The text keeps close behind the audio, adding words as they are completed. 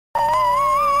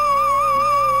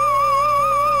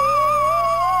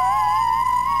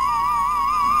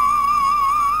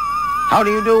How do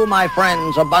you do, my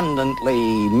friends,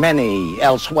 abundantly many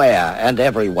elsewhere and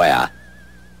everywhere?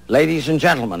 Ladies and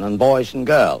gentlemen, and boys and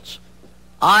girls,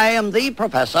 I am the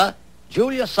Professor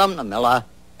Julius Sumner Miller,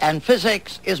 and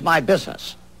physics is my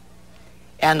business.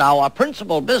 And our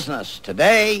principal business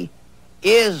today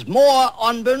is more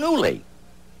on Bernoulli,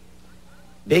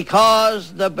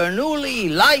 because the Bernoulli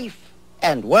life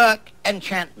and work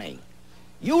enchant me.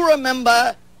 You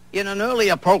remember in an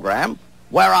earlier program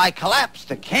where I collapsed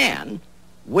a can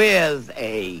with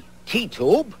a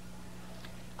T-tube.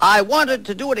 I wanted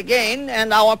to do it again,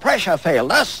 and our pressure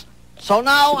failed us. So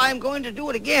now I'm going to do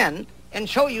it again and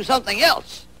show you something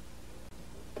else.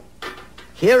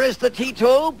 Here is the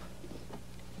T-tube.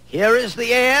 Here is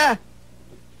the air.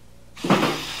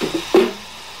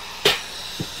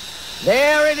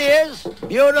 There it is.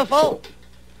 Beautiful.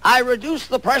 I reduced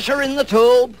the pressure in the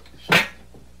tube,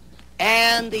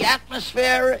 and the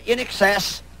atmosphere in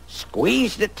excess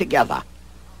squeezed it together.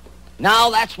 Now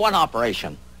that's one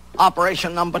operation.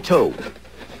 Operation number two.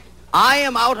 I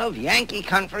am out of Yankee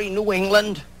country, New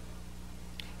England,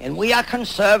 and we are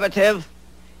conservative,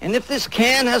 and if this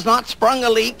can has not sprung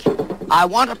a leak, I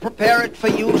want to prepare it for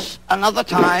use another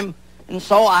time, and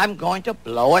so I'm going to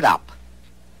blow it up.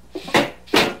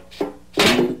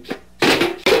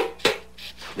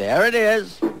 There it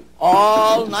is,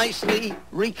 all nicely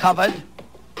recovered,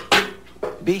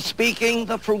 bespeaking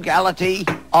the frugality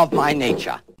of my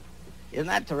nature. Isn't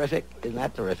that terrific? Isn't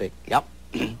that terrific? Yep.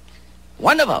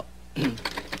 Wonderful.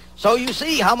 So you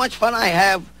see how much fun I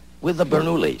have with the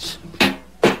Bernoullis.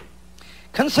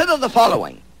 Consider the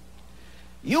following.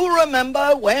 You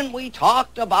remember when we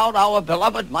talked about our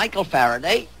beloved Michael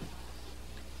Faraday,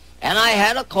 and I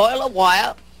had a coil of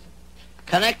wire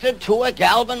connected to a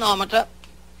galvanometer,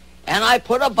 and I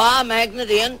put a bar magnet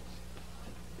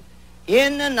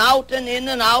in and out and in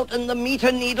and out, and the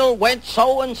meter needle went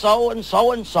so and so and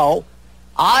so and so.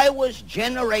 I was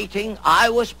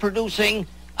producing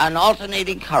an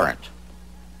alternating current.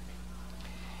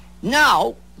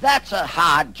 Now, that's a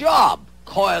hard job,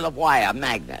 coil of wire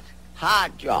magnet.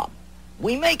 Hard job.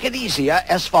 We make it easier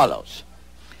as follows.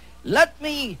 Let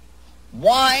me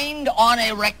wind on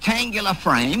a rectangular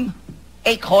frame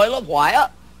a coil of wire.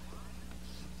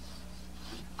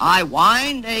 I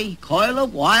wind a coil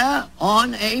of wire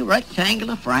on a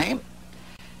rectangular frame.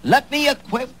 Let me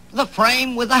equip the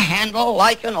frame with a handle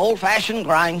like an old-fashioned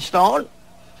grindstone,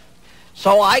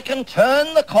 so I can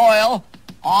turn the coil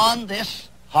on this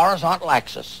horizontal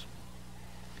axis.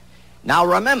 Now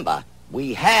remember,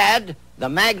 we had the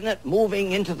magnet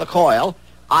moving into the coil.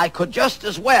 I could just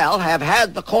as well have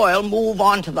had the coil move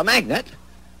onto the magnet.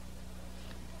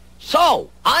 So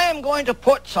I am going to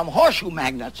put some horseshoe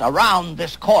magnets around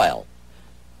this coil.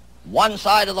 One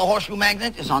side of the horseshoe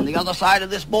magnet is on the other side of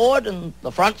this board, and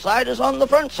the front side is on the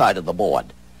front side of the board.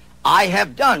 I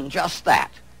have done just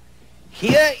that.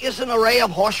 Here is an array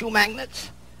of horseshoe magnets,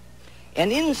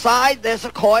 and inside there's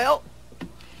a coil,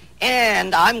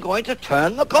 and I'm going to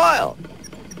turn the coil,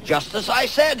 just as I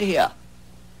said here.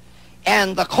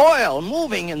 And the coil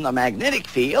moving in the magnetic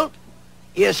field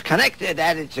is connected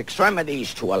at its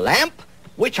extremities to a lamp,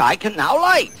 which I can now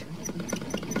light.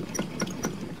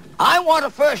 I want to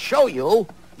first show you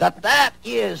that that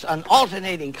is an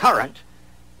alternating current,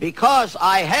 because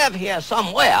I have here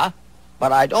somewhere,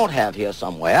 but I don't have here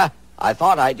somewhere, I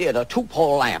thought I did, a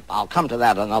two-pole lamp. I'll come to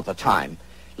that another time.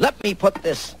 Let me put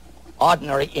this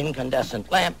ordinary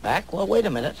incandescent lamp back. Well, wait a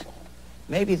minute.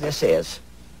 Maybe this is.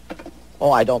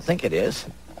 Oh, I don't think it is.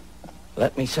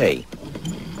 Let me see.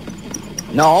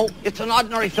 No, it's an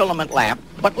ordinary filament lamp,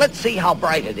 but let's see how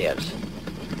bright it is.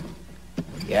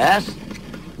 Yes?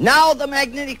 Now the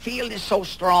magnetic field is so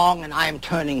strong, and I am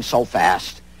turning so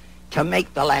fast to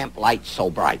make the lamp light so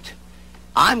bright.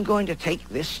 I'm going to take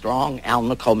this strong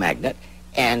alnico magnet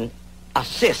and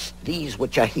assist these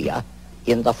which are here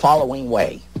in the following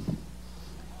way.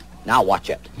 Now watch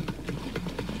it.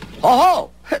 Oh,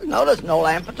 no, there's no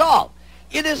lamp at all.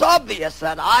 It is obvious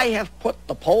that I have put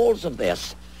the poles of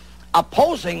this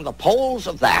opposing the poles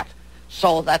of that,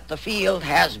 so that the field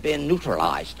has been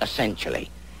neutralized, essentially.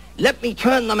 Let me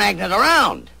turn the magnet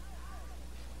around.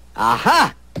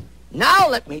 Aha! Now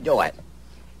let me do it.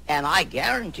 And I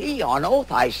guarantee on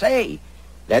oath I say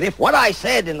that if what I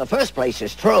said in the first place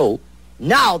is true,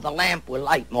 now the lamp will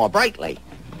light more brightly.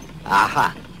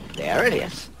 Aha! There it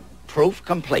is. Proof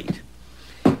complete.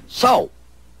 So,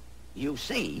 you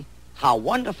see how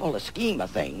wonderful a scheme of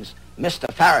things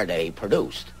Mr. Faraday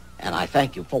produced, and I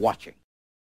thank you for watching.